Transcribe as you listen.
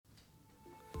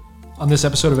On this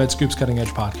episode of Ed Scoop's Cutting Edge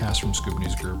podcast from Scoop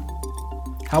News Group,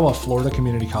 how a Florida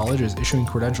community college is issuing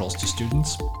credentials to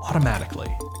students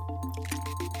automatically.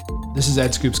 This is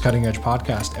Ed Scoop's Cutting Edge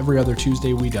podcast. Every other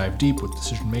Tuesday, we dive deep with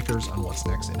decision makers on what's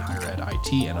next in higher ed,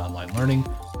 IT, and online learning.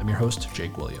 I'm your host,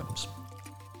 Jake Williams.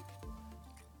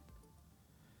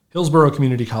 Hillsborough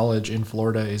Community College in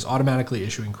Florida is automatically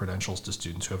issuing credentials to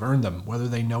students who have earned them, whether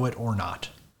they know it or not.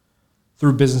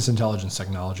 Through business intelligence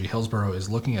technology, Hillsborough is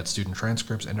looking at student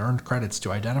transcripts and earned credits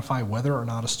to identify whether or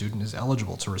not a student is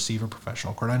eligible to receive a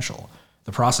professional credential.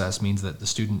 The process means that the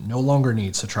student no longer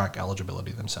needs to track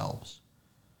eligibility themselves.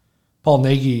 Paul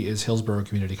Nagy is Hillsborough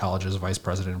Community College's Vice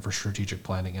President for Strategic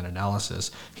Planning and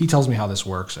Analysis. He tells me how this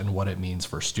works and what it means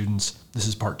for students. This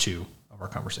is part 2 of our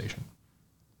conversation.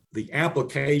 The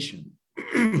application,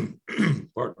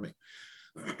 pardon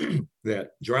me,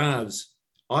 that drives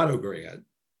AutoGrad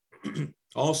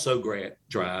also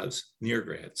drives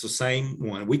NearGrad. It's the same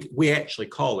one. We actually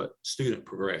call it student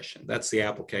progression. That's the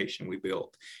application we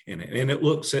built in it. And it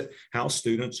looks at how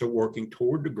students are working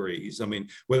toward degrees. I mean,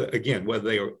 whether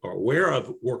they are aware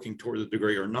of working toward the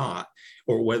degree or not,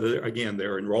 or whether, again,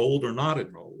 they're enrolled or not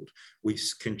enrolled, we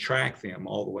can track them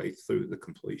all the way through the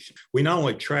completion. We not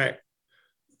only track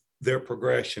their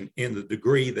progression in the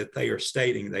degree that they are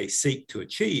stating they seek to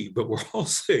achieve, but we're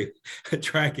also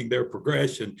tracking their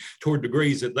progression toward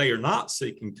degrees that they are not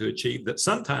seeking to achieve, that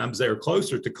sometimes they're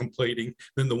closer to completing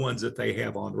than the ones that they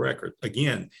have on record.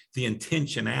 Again, the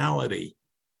intentionality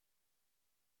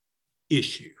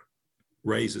issue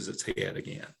raises its head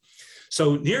again.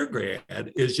 So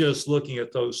NearGrad is just looking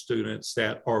at those students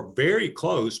that are very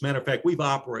close. Matter of fact, we've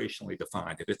operationally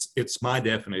defined it. It's my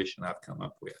definition I've come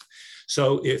up with.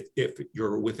 So if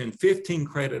you're within 15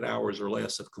 credit hours or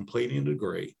less of completing a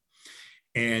degree,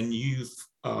 and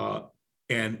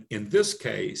and in this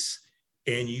case,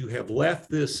 and you have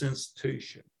left this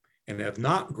institution and have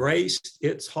not graced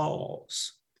its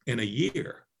halls in a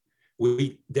year,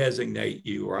 we designate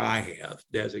you, or I have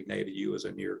designated you as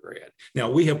a NearGrad.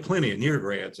 Now, we have plenty of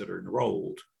NearGrads that are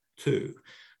enrolled too,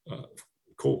 of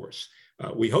course.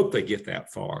 We hope they get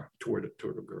that far toward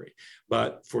a degree.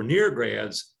 But for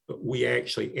NearGrads, we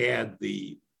actually add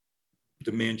the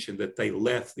dimension that they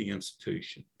left the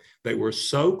institution. They were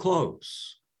so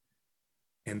close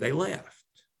and they left.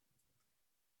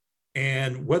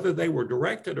 And whether they were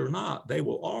directed or not, they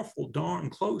were awful darn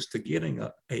close to getting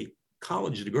a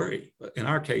college degree, but in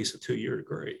our case, a 2-year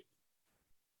degree.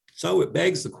 So it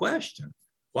begs the question,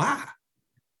 why?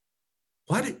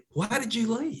 Why did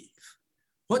you leave?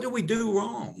 What did we do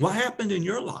wrong? What happened in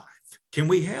your life? Can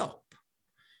we help?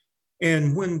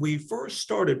 And when we first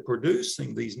started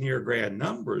producing these NearGrad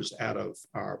numbers out of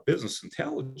our business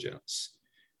intelligence,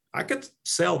 I could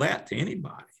sell that to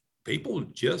anybody. People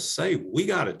just say, we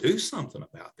got to do something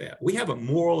about that. We have a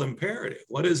moral imperative.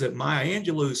 What is it? Maya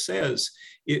Angelou says,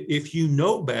 if you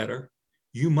know better,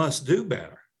 you must do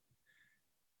better.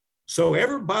 So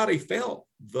everybody felt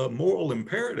the moral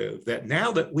imperative that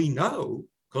now that we know,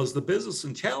 because the business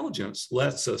intelligence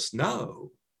lets us know,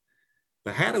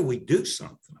 but how do we do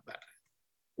something about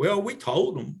it? Well, we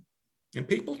told them, and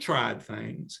people tried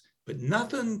things, but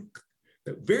nothing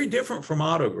very different from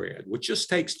AutoGrad, which just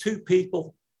takes 2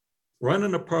 people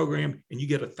running a program and you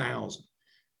get 1,000.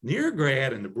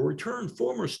 NearGrad and the return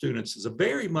former students is a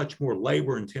very much more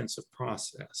labor-intensive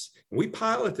process. And we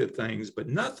piloted things, but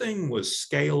nothing was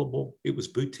scalable. It was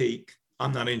boutique.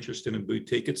 I'm not interested in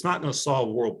boutique. It's not going to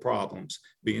solve world problems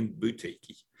being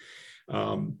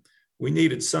boutique-y. We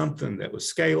needed something that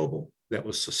was scalable, that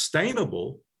was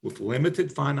sustainable with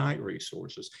limited finite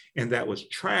resources, and that was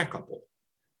trackable.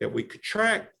 That we could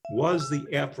track, was the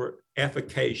effort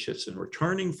efficacious in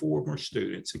returning former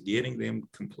students and getting them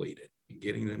completed and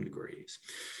getting them degrees.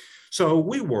 So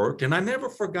we worked, and I never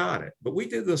forgot it, but we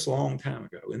did this a long time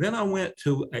ago. And then I went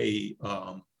to a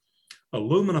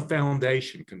Lumina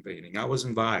Foundation convening. I was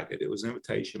invited. It was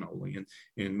invitation only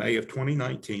in May of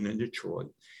 2019 in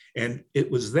Detroit. And it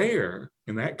was there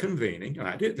in that convening, and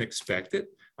I didn't expect it.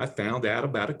 I found out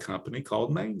about a company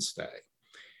called Mainstay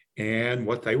and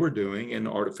what they were doing in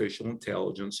artificial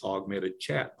intelligence augmented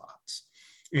chatbots.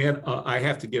 And I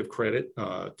have to give credit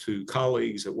to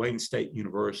colleagues at Wayne State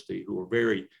University who were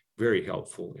very, very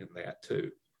helpful in that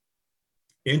too.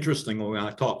 Interestingly, when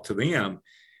I talked to them,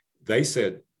 they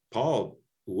said, Paul,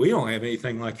 we don't have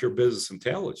anything like your business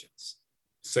intelligence.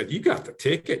 Said, you got the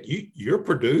ticket, you're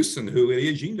producing who it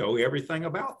is, you know everything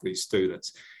about these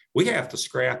students. We have to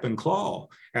scrap and claw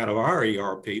out of our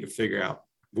ERP to figure out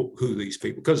who these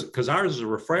people, because ours is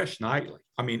refreshed nightly.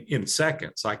 I mean, in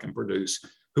seconds, I can produce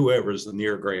whoever's the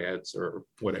NearGrads or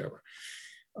whatever.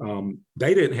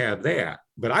 They didn't have that,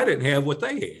 but I didn't have what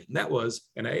they had. And that was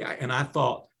an AI. And I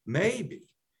thought maybe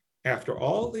after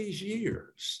all these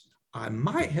years, I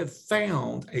might have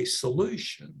found a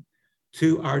solution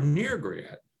to our near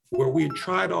grad where we had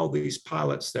tried all these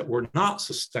pilots that were not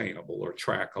sustainable or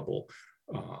trackable.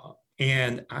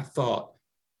 And I thought,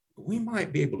 we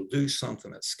might be able to do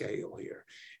something at scale here.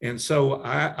 And so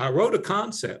I wrote a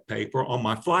concept paper on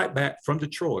my flight back from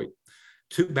Detroit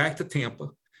back to Tampa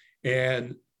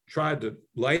and tried to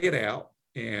lay it out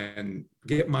and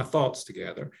get my thoughts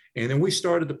together. And then we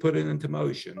started to put it into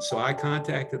motion. So I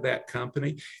contacted that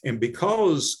company. And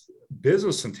because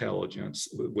business intelligence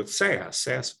with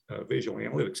SAS visual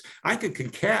analytics, I could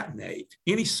concatenate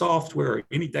any software,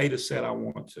 any data set I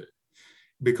want to.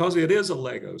 Because it is a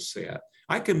Lego set,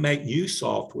 I can make new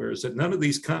softwares that none of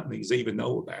these companies even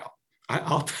know about.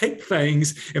 I'll take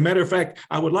things, as a matter of fact,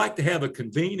 I would like to have a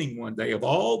convening one day of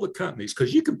all the companies,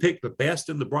 because you can pick the best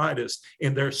and the brightest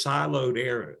in their siloed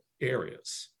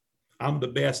areas. I'm the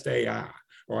best AI,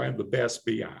 or I'm the best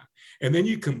BI. And then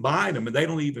you combine them and they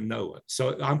don't even know it.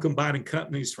 So I'm combining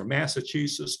companies from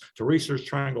Massachusetts to Research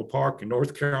Triangle Park in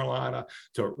North Carolina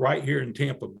to right here in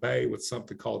Tampa Bay with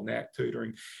something called NAC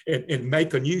tutoring, and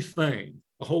make a new thing,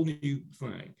 a whole new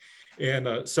thing.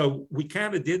 And so we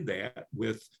kind of did that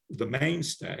with the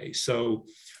mainstay. So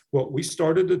what we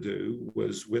started to do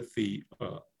was with the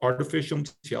artificial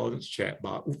intelligence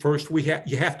chatbot. First,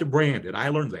 you have to brand it. I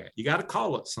learned that. You got to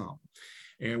call it something.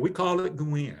 And we call it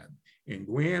Gwen. And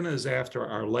Gwen is after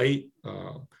our late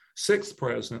sixth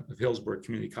president of Hillsborough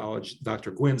Community College,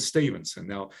 Dr. Gwen Stevenson.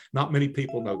 Now, not many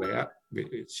people know that.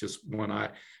 It's just one I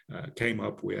came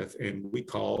up with, and we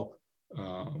call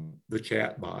the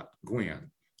chatbot Gwen.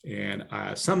 And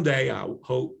someday I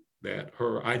hope that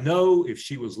I know if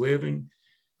she was living,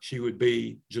 she would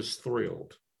be just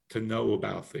thrilled to know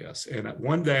about this. And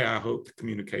one day I hope to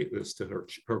communicate this to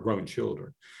her grown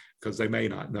children, because they may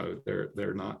not know.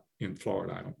 They're not in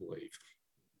Florida, I don't believe.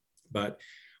 But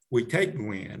we take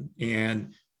Gwen,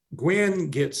 and Gwen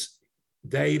gets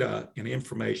data and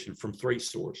information from three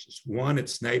sources. One,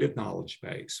 it's native knowledge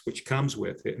base, which comes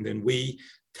with it, and then we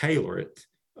tailor it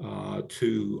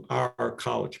to our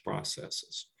college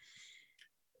processes.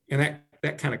 And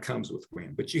that kind of comes with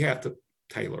Gwen, but you have to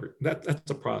tailor it.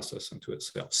 That's a process unto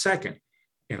itself. Second,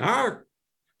 in our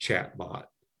chatbot,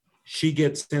 she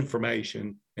gets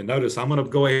information, and notice I'm going to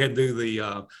go ahead and do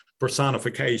the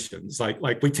personifications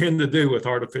like we tend to do with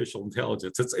artificial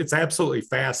intelligence. It's absolutely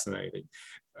fascinating.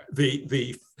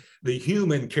 The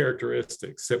human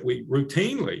characteristics that we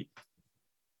routinely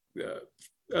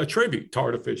attribute to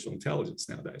artificial intelligence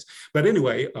nowadays. But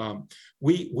anyway,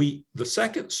 the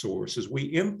second source is we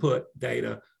input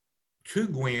data to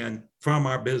Gwen from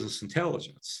our business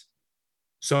intelligence.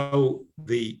 So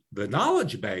the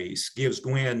knowledge base gives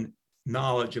Gwen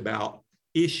knowledge about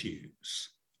issues,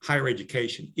 higher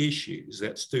education issues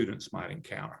that students might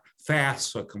encounter,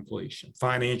 FAFSA completion,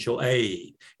 financial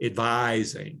aid,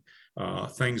 advising,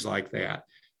 things like that.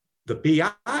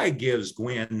 The BI gives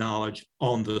Gwen knowledge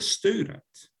on the student,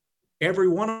 every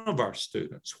one of our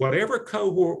students, whatever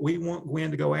cohort we want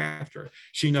Gwen to go after.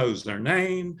 She knows their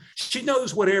name. She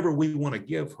knows whatever we want to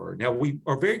give her. Now, we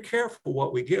are very careful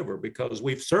what we give her, because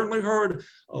we've certainly heard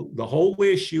the whole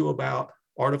issue about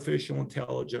artificial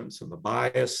intelligence and the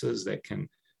biases that can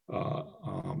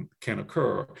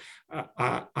occur.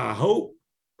 I hope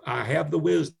I have the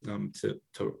wisdom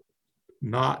to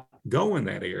not go in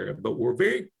that area, but we're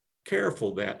very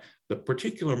careful that the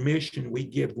particular mission we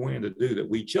give Gwen to do, that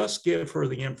we just give her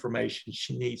the information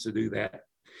she needs to do that.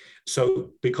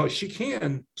 So, because she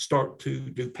can start to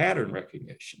do pattern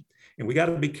recognition, and we got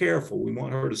to be careful. We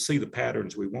want her to see the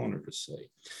patterns we want her to see,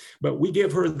 but we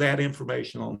give her that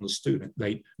information on the student.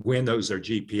 Gwen knows their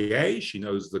GPA. She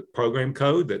knows the program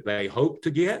code that they hope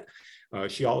to get.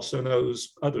 She also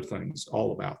knows other things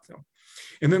all about them.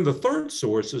 And then the third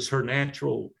source is her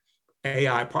natural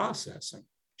AI processing.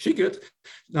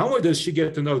 Not only does she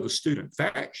get to know the student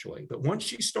factually, but once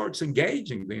she starts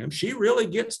engaging them, she really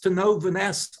gets to know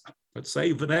Vanessa. Let's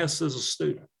say Vanessa is a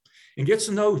student, and gets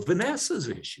to know Vanessa's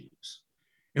issues.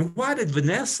 And why did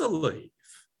Vanessa leave?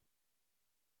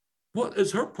 What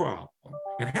is her problem?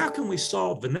 And how can we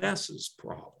solve Vanessa's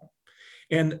problem?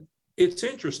 And it's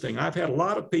interesting. I've had a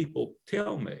lot of people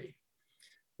tell me,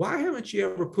 why haven't you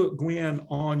ever put Gwen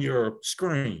on your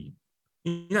screen?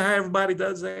 You know how everybody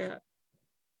does that?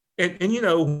 And you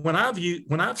know, when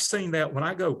I've seen that, when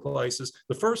I go places,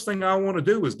 the first thing I want to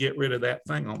do is get rid of that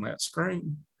thing on that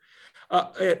screen.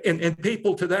 And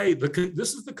people today,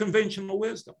 this is the conventional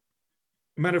wisdom.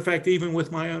 Matter of fact, even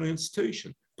with my own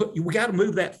institution, we got to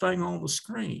move that thing on the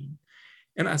screen.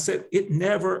 And I said, it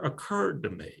never occurred to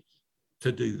me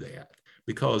to do that,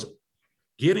 because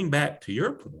getting back to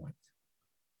your point,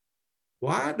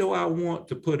 why do I want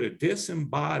to put a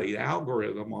disembodied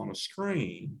algorithm on a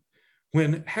screen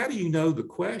when, how do you know the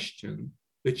question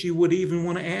that you would even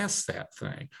want to ask that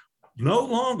thing? No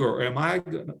longer am I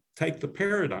going to take the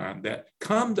paradigm that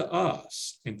come to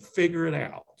us and figure it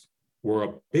out. We're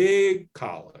a big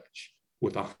college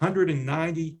with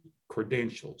 190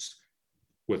 credentials,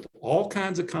 with all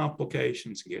kinds of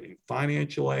complications, getting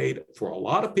financial aid. For a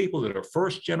lot of people that are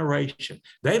first generation,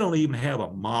 they don't even have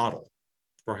a model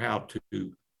for how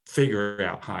to figure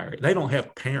out higher. They don't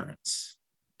have parents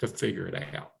to figure it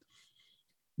out.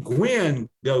 Gwen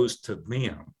goes to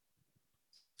them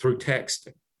through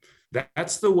texting.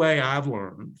 That's the way I've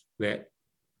learned that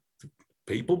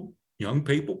people, young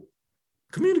people,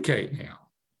 communicate now.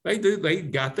 They do, they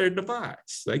got their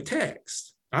device, they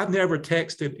text. I've never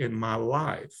texted in my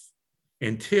life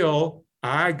until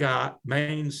I got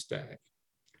Mainstay.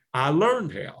 I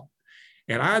learned how.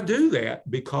 And I do that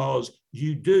because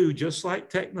you do, just like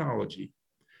technology,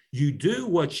 you do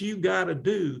what you got to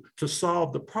do to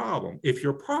solve the problem. If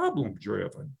you're problem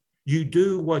driven, you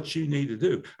do what you need to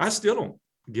do. I still don't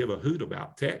give a hoot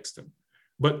about texting,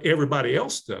 but everybody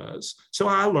else does. So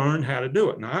I learned how to do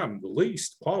it. Now, I'm the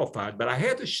least qualified, but I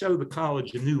had to show the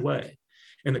college a new way.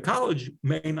 And the college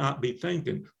may not be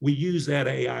thinking, we use that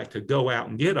AI to go out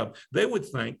and get them. They would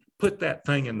think, put that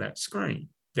thing in that screen,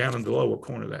 down in the lower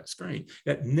corner of that screen.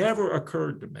 That never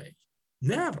occurred to me,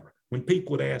 never, when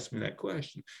people would ask me that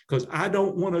question, because I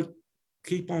don't want to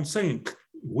keep on saying,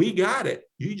 we got it,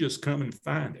 you just come and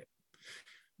find it.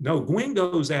 No, Gwen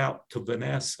goes out to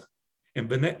Vanessa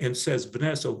and says,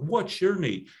 Vanessa, what's your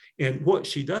need? And what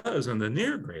she does in the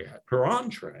near grad, her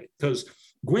entree, because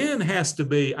Gwen has to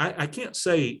be, I can't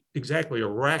say exactly a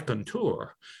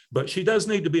raconteur, but she does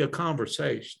need to be a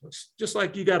conversationalist, just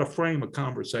like you got to frame a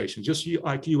conversation, just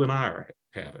like you and I are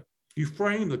having. You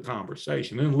frame the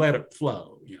conversation and let it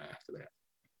flow, after that.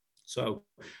 So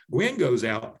Gwen goes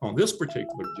out on this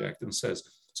particular project and says,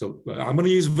 so I'm going to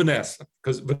use Vanessa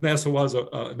because Vanessa was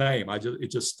a name.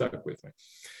 It just stuck with me.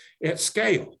 At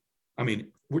scale, I mean,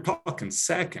 we're talking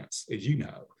seconds, as you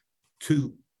know,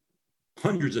 to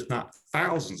hundreds, if not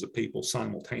thousands of people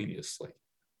simultaneously,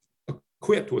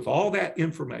 equipped with all that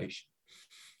information.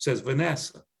 Says,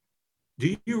 Vanessa,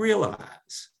 do you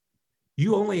realize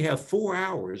you only have 4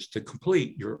 hours to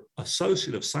complete your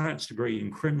Associate of Science degree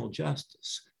in criminal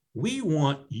justice? We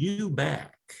want you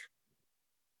back.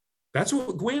 That's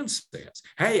what Gwen says.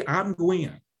 Hey, I'm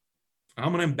Gwen.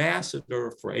 I'm an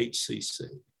ambassador for HCC,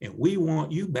 and we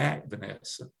want you back,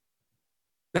 Vanessa.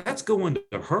 That's going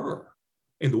to her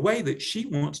in the way that she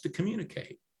wants to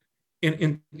communicate.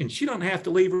 And she don't have to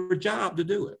leave her job to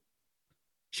do it.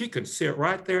 She can sit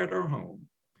right there at her home.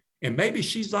 And maybe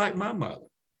she's like my mother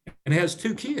and has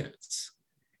 2 kids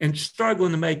and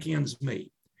struggling to make ends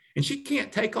meet. And she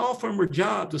can't take off from her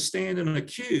job to stand in a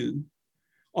queue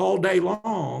all day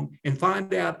long and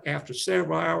find out after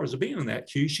several hours of being in that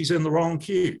queue, she's in the wrong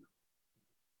queue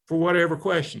for whatever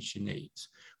question she needs.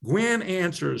 Gwen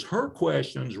answers her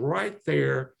questions right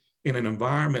there in an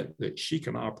environment that she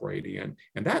can operate in.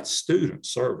 And that's student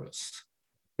service.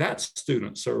 That's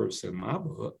student service in my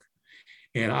book.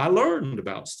 And I learned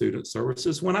about student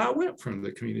services when I went from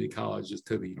the community colleges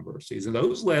to the universities. And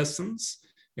those lessons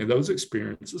and those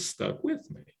experiences stuck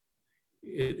with me.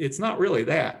 It's not really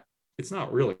that. It's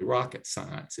not really rocket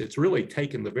science. It's really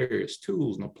taking the various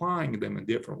tools and applying them in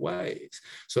different ways.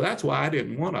 So that's why I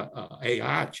didn't want an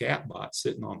AI chatbot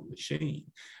sitting on the machine.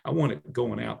 I wanted it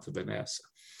going out to Vanessa.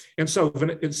 And so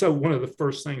one of the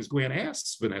first things Gwen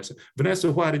asks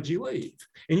Vanessa, why did you leave?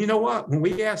 And you know what? When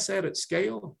we asked that at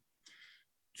scale,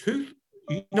 you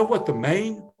know what the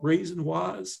main reason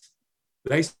was?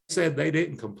 They said they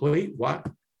didn't complete. Why?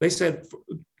 They said,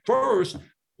 first,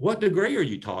 what degree are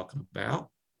you talking about?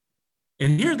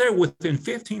 And here they're within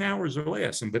 15 hours or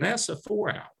less, and Vanessa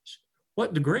 4 hours.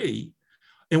 What degree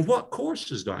and what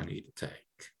courses do I need to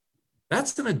take?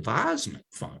 That's an advisement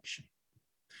function.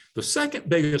 The second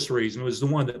biggest reason was the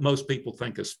one that most people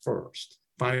think is first,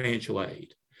 financial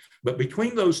aid. But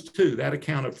between those two, that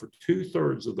accounted for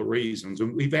 2/3 of the reasons,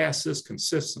 and we've asked this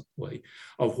consistently,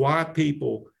 of why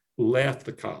people left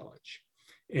the college.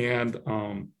 And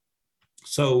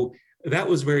so that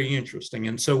was very interesting.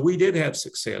 And so we did have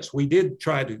success. We did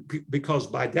try to, because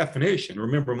by definition,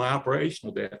 remember my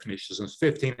operational definition is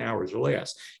 15 hours or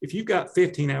less. If you've got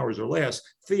 15 hours or less,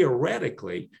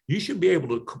 theoretically, you should be able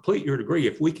to complete your degree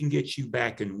if we can get you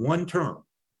back in one term,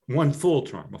 one full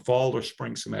term, a fall or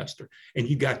spring semester, and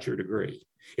you got your degree.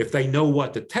 If they know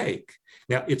what to take.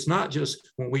 Now, it's not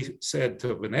just when we said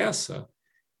to Vanessa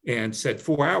and said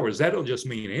 4 hours, that'll just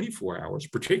mean any 4 hours,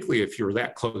 particularly if you're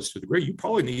that close to the degree. You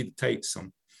probably need to take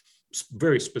some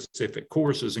very specific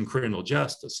courses in criminal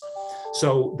justice.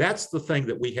 So that's the thing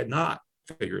that we had not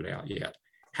figured out yet.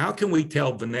 How can we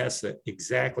tell Vanessa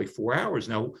exactly 4 hours?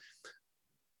 Now,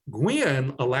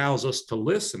 Gwen allows us to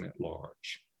listen at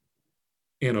large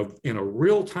in a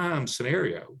real-time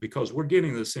scenario because we're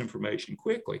getting this information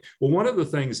quickly. Well, one of the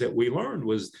things that we learned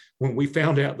was when we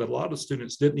found out that a lot of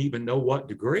students didn't even know what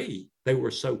degree they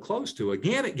were so close to.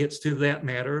 Again, it gets to that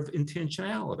matter of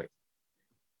intentionality.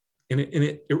 And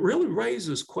it really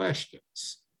raises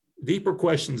questions, deeper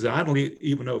questions that I don't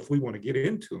even know if we want to get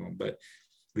into them, but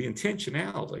the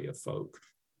intentionality of folk,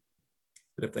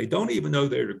 that if they don't even know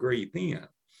their degree then.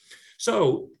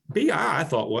 So I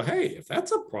thought, well, hey, if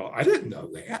that's a problem, I didn't know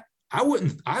that.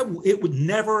 It would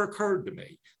never occur to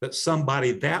me that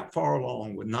somebody that far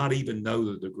along would not even know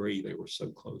the degree they were so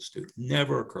close to.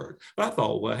 Never occurred. But I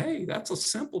thought, well, hey, that's a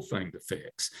simple thing to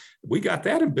fix. We got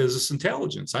that in business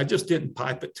intelligence. I just didn't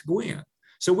pipe it to Gwen.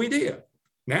 So we did.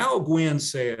 Now Gwen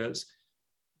says,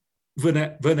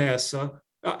 Vanessa,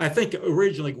 I think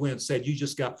originally Gwen said you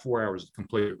just got 4 hours to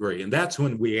complete a degree. And that's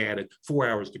when we added 4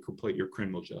 hours to complete your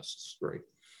criminal justice degree.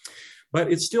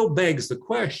 But it still begs the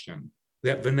question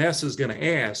that Vanessa is going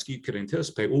to ask, you could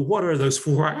anticipate, well, what are those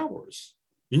 4 hours?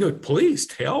 Please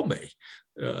tell me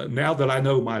now that I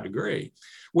know my degree.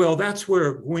 Well, that's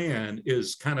where Gwen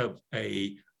is kind of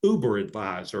a Uber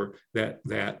advisor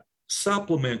that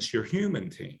supplements your human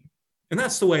team. And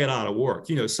that's the way it ought to work.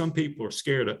 Some people are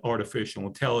scared that artificial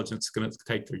intelligence is going to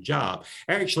take their job.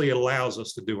 Actually, it allows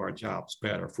us to do our jobs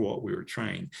better for what we were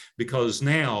trained. Because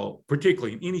now,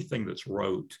 particularly in anything that's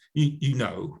rote,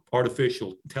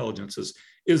 artificial intelligence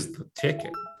is the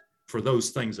ticket for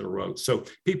those things that are rote. So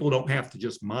people don't have to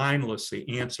just mindlessly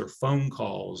answer phone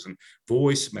calls and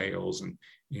voicemails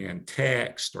and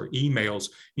text or emails.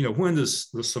 When does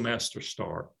the semester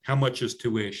start? How much is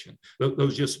tuition?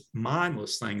 Those just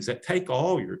mindless things that take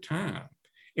all your time.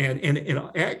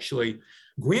 And actually,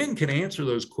 Gwen can answer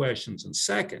those questions in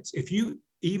seconds. If you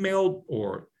emailed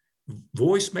or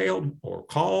voicemailed or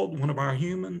called one of our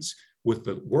humans with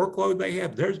the workload they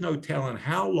have, there's no telling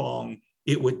how long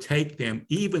it would take them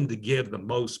even to give the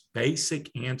most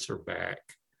basic answer back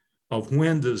of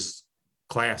when do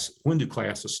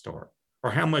classes start? Or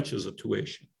how much is a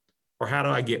tuition? Or how do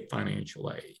I get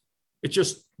financial aid? It's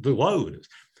just the load.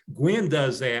 Gwen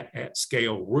does that at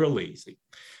scale real easy.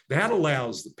 That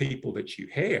allows the people that you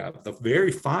have, the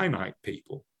very finite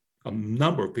people, a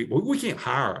number of people, we can't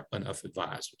hire enough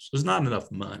advisors. There's not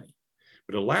enough money.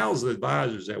 But it allows the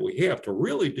advisors that we have to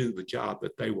really do the job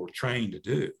that they were trained to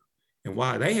do and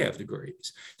why they have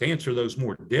degrees, to answer those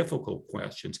more difficult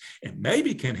questions, and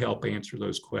maybe can help answer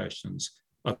those questions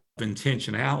of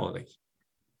intentionality,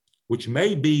 which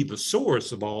may be the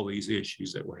source of all these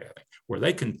issues that we're having, where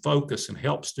they can focus and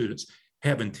help students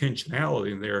have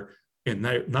intentionality in their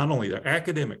not only their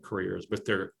academic careers, but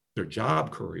their job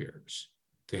careers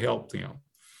to help them.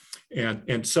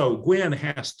 And so Gwen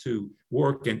has to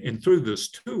work, and through this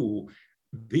tool,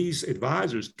 these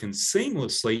advisors can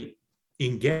seamlessly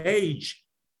engage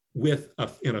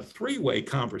in a three-way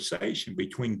conversation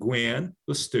between Gwen,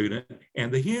 the student,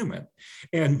 and the human.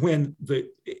 And when the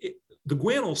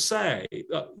Gwen will say,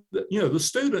 the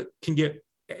student can get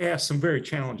asked some very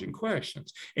challenging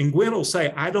questions. And Gwen will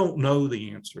say, I don't know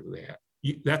the answer to that.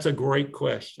 That's a great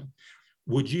question.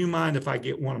 Would you mind if I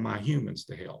get one of my humans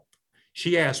to help?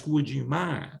 She asked, would you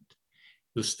mind?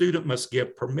 The student must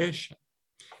give permission.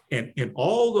 And in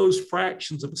all those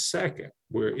fractions of a second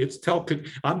where it's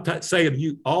saying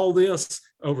you all this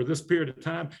over this period of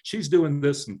time, she's doing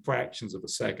this in fractions of a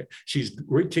second. She's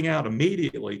reaching out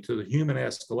immediately to the human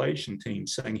escalation team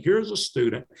saying, here's a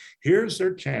student, here's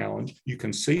their challenge. You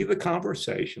can see the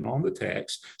conversation on the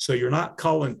text. So you're not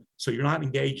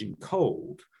engaging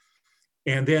cold.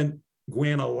 And then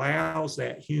Gwen allows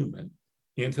that human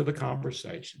into the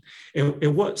conversation.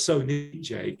 And what's so neat,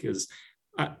 Jake, is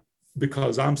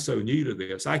because I'm so new to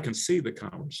this, I can see the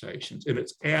conversations, and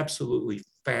it's absolutely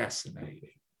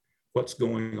fascinating what's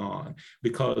going on,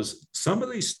 because some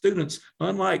of these students,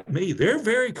 unlike me, they're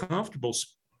very comfortable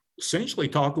essentially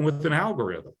talking with an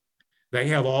algorithm. They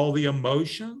have all the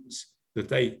emotions that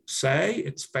they say.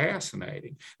 It's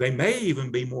fascinating. They may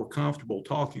even be more comfortable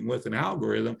talking with an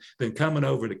algorithm than coming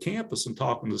over to campus and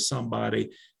talking to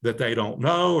somebody that they don't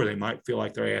know, or they might feel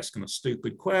like they're asking a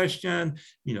stupid question.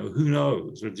 Who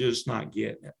knows? They're just not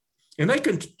getting it. And they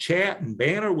can chat and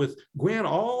banter with Gwen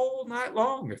all night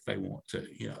long if they want to.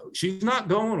 You know, she's not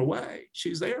going away.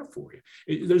 She's there for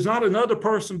you. There's not another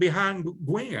person behind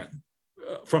Gwen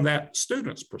from that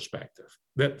student's perspective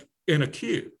that in a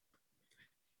queue.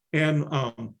 And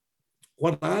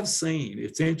what I've seen,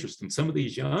 it's interesting, some of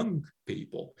these young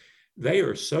people, they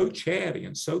are so chatty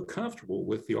and so comfortable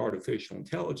with the artificial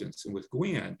intelligence and with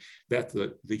Gwen that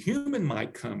the human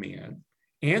might come in,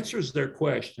 answers their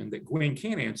question that Gwen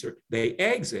can't answer, they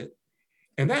exit,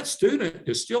 and that student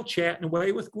is still chatting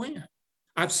away with Gwen.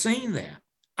 I've seen that.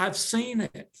 I've seen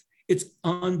it. It's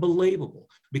unbelievable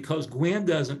because Gwen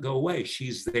doesn't go away.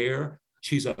 She's there.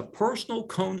 She's a personal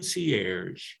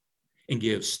concierge and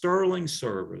gives sterling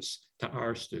service to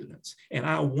our students. And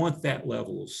I want that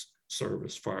level of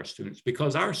service for our students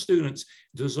because our students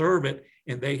deserve it,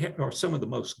 and they are some of the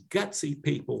most gutsy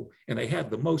people, and they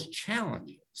have the most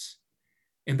challenges.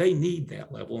 And they need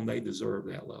that level, and they deserve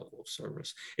that level of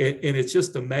service. And it's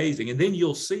just amazing. And then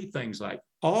you'll see things like,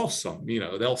 awesome, you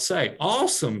know, they'll say,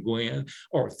 awesome, Gwen,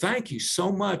 or thank you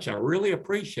so much. I really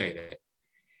appreciate it.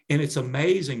 And it's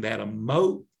amazing that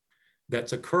emote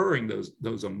that's occurring,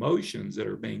 those emotions that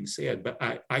are being said. But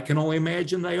I can only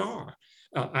imagine they are.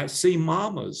 I see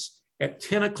mamas at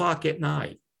 10 o'clock at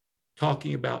night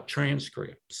talking about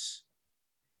transcripts.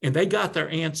 And they got their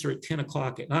answer at 10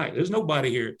 o'clock at night. There's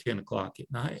nobody here at 10 o'clock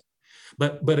at night.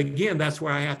 But again, that's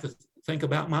where I have to think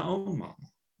about my own mama.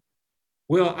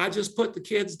 Well, I just put the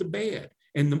kids to bed,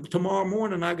 and tomorrow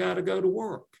morning I got to go to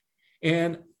work.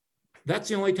 And that's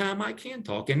the only time I can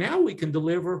talk. And now we can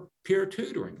deliver peer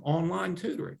tutoring, online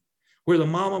tutoring, where the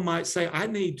mama might say, I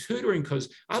need tutoring because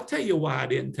I'll tell you why I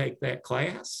didn't take that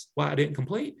class, why I didn't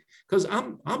complete, because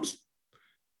I'm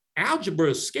algebra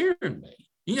is scaring me.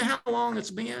 You know how long it's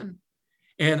been?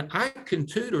 And I can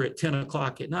tutor at 10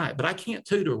 o'clock at night, but I can't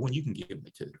tutor when you can give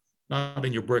me tutor, not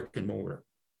in your brick and mortar.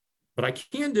 But I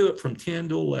can do it from 10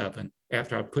 to 11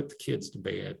 after I put the kids to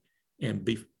bed, and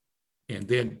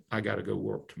then I got to go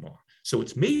work tomorrow. So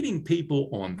it's meeting people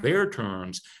on their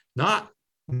terms, not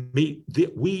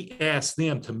we ask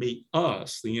them to meet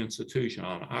us, the institution,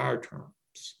 on our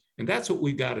terms. And that's what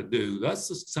we've got to do. That's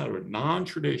the sort of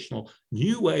non-traditional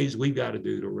new ways we've got to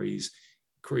do to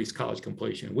increase college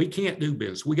completion. We can't do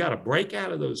business. We got to break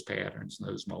out of those patterns and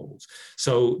those molds.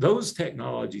 So those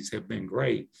technologies have been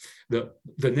great. The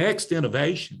next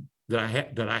innovation that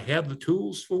I have the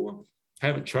tools for,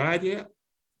 haven't tried yet.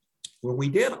 When we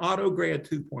did AutoGrad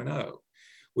 2.0,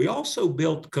 we also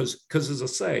built, because as I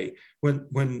say, when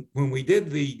we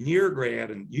did the near grad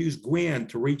and used Gwen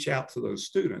to reach out to those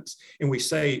students, and we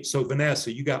say, so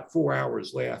Vanessa, you got 4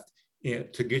 hours left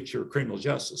to get your criminal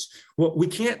justice. Well, we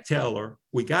can't tell her.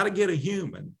 We got to get a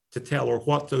human to tell her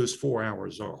what those 4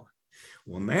 hours are.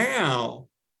 Well, now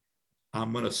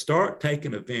I'm going to start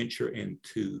taking a venture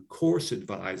into course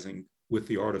advising with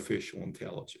the artificial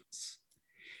intelligence.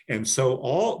 And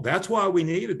so that's why we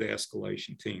needed the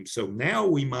escalation team. So now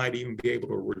we might even be able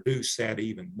to reduce that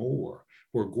even more,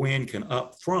 where Gwen can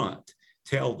upfront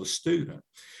tell the student.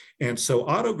 And so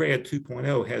AutoGrad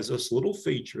 2.0 has this little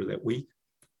feature that we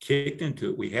kicked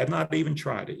into it. We have not even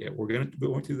tried it yet. We're going to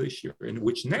go into this year, in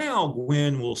which now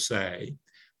Gwen will say,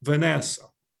 Vanessa,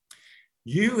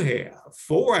 you have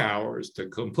 4 hours to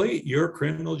complete your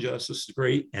criminal justice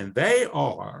degree, and they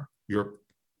are your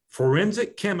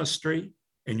forensic chemistry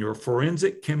and your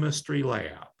forensic chemistry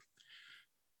lab.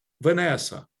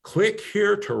 Vanessa, click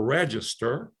here to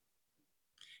register.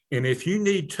 And if you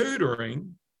need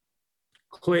tutoring,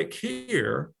 click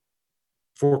here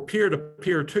for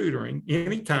peer-to-peer tutoring.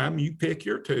 Anytime you pick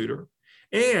your tutor.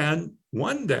 And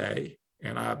one day,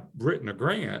 and I've written a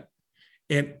grant,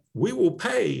 and we will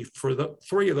pay for the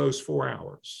 3 of those 4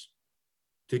 hours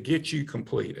to get you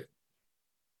completed.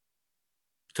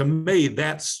 To me,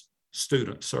 that's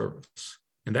student service.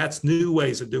 And that's new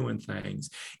ways of doing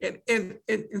things. And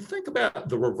think about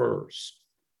the reverse.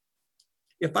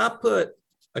 If I put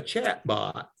a chat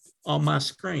bot on my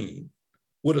screen,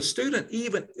 would a student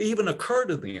even occur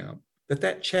to them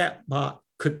that chat bot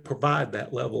could provide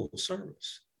that level of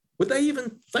service? Would they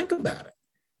even think about it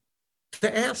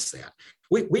to ask that?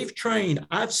 We've trained,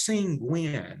 I've seen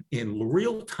Gwen in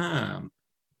real time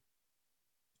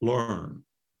learn.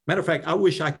 Matter of fact, I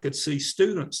wish I could see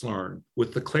students learn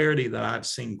with the clarity that I've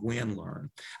seen Gwen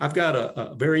learn. I've got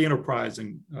a very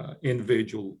enterprising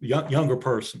individual, younger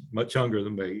person, much younger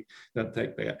than me, doesn't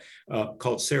take that,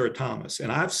 called Sarah Thomas.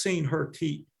 And I've seen her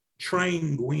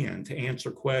train Gwen to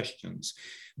answer questions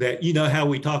that, you know how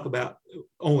we talk about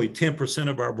only 10%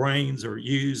 of our brains are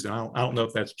used, and I don't know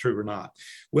if that's true or not.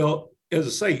 Well, as I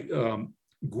say,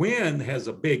 Gwen has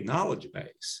a big knowledge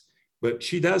base, but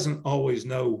she doesn't always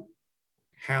know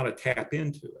how to tap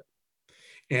into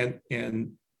it.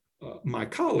 And my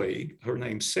colleague, her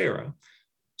name's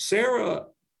Sarah,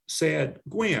 said,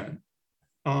 Gwen,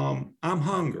 I'm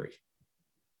hungry.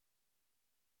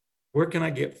 Where can I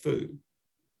get food?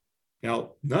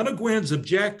 Now, none of Gwen's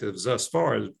objectives thus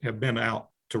far have been out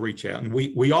to reach out. And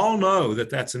we all know that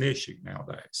that's an issue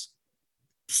nowadays.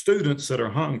 Students that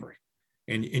are hungry.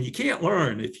 And you can't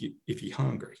learn if you're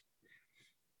hungry.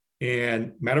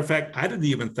 And matter of fact, I didn't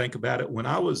even think about it when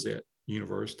I was at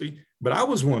university, but I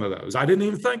was one of those. I didn't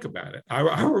even think about it.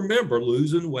 I remember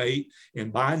losing weight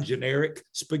and buying generic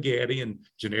spaghetti and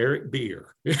generic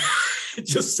beer. It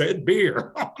just said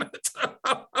beer on it,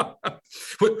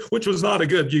 which was not a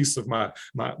good use of my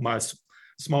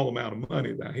small amount of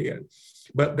money that I had.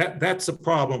 But that's a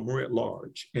problem writ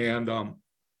large. And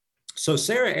so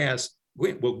Sarah asked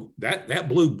Gwen, well, that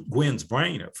blew Gwen's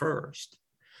brain at first,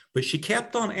 but she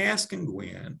kept on asking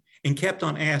Gwen and kept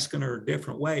on asking her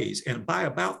different ways. And by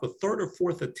about the third or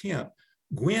fourth attempt,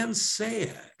 Gwen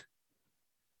said,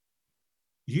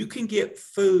 you can get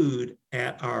food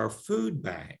at our food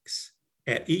banks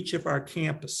at each of our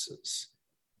campuses.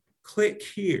 Click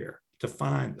here to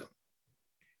find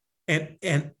them.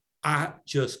 And I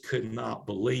just could not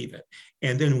believe it.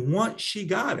 And then once she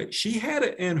got it, she had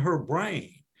it in her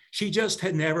brain. She just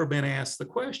had never been asked the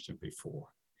question before.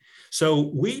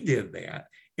 So we did that.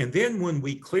 And then when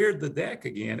we cleared the deck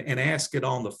again and asked it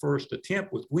on the first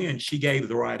attempt with Gwen, she gave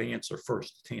the right answer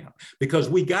first attempt, because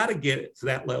we got to get it to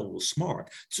that level of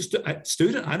smart. Just a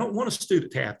student, I don't want a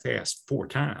student to have to ask 4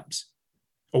 times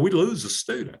or we lose a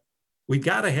student. We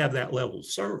got to have that level of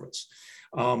service.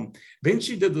 Then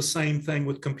she did the same thing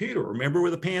with computer. Remember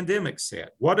where the pandemic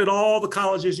set? What did all the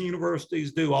colleges and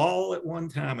universities do all at one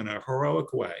time in a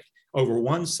heroic way? Over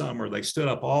one summer, they stood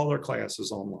up all their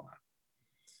classes online.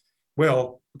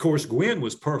 Well, of course, Gwen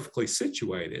was perfectly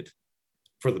situated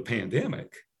for the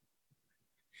pandemic.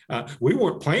 We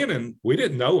weren't planning, we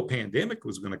didn't know a pandemic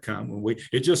was going to come.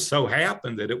 It just so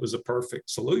happened that it was a perfect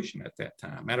solution at that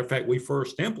time. Matter of fact, we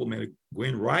first implemented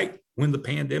Gwen right when the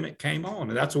pandemic came on,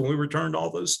 and that's when we returned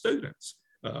all those students.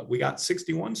 We got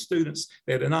 61 students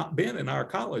that had not been in our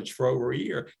college for over a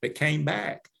year that came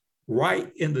back right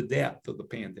in the depth of the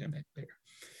pandemic there.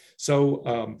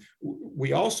 So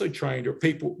we also trained our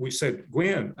people. We said,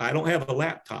 Gwen, I don't have a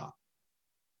laptop.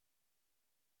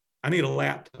 I need a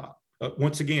laptop.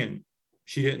 Once again,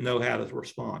 she didn't know how to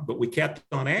respond, but we kept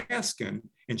on asking,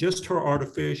 and just her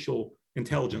artificial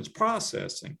intelligence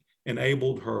processing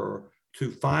enabled her to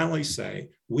finally say,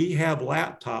 we have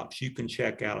laptops you can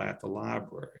check out at the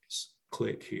libraries.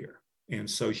 Click here. And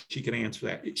so she could answer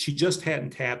that. She just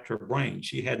hadn't tapped her brain.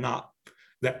 She had not,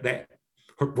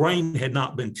 her brain had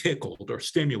not been tickled or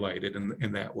stimulated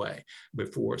in that way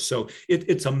before. So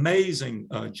it's amazing,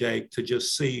 Jake, to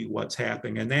just see what's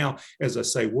happening. And now, as I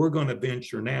say, we're going to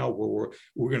venture now where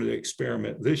we're going to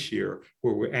experiment this year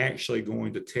where we're actually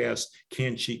going to test,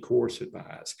 can she course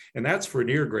advise? And that's for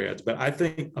near grads. But I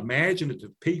think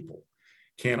imaginative people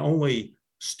can only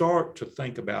start to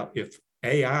think about if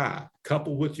AI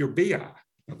coupled with your BI,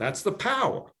 now that's the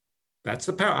power. That's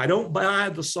the power. I don't buy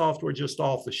the software just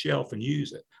off the shelf and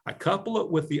use it. I couple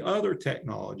it with the other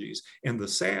technologies, and the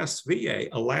SaaS VA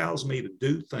allows me to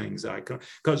do things I can.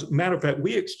 Because, matter of fact,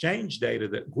 we exchange data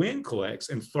that Gwen collects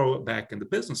and throw it back into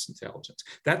business intelligence.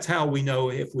 That's how we know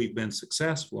if we've been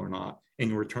successful or not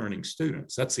in returning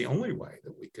students. That's the only way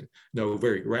that we can know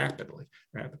very rapidly.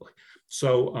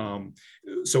 So,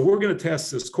 so we're going to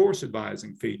test this course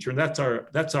advising feature, and that's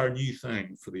our new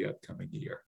thing for the upcoming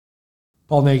year.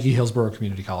 Paul Nagy, Hillsborough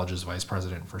Community College's Vice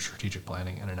President for Strategic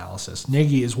Planning and Analysis.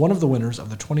 Nagy is one of the winners of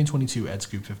the 2022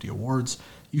 EdScoop 50 Awards.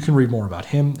 You can read more about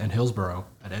him and Hillsborough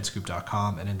at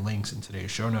edscoop.com and in links in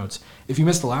today's show notes. If you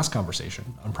missed the last conversation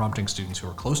on prompting students who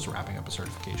are close to wrapping up a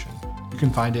certification, you can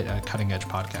find it at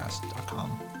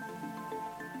cuttingedgepodcast.com.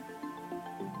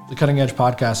 The Cutting Edge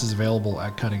Podcast is available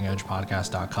at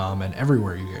cuttingedgepodcast.com and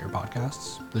everywhere you get your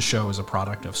podcasts. The show is a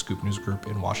product of Scoop News Group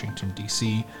in Washington,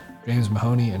 D.C. James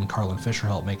Mahoney and Carlin Fisher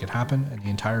help make it happen, and the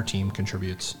entire team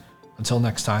contributes. Until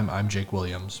next time, I'm Jake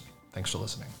Williams. Thanks for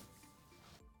listening.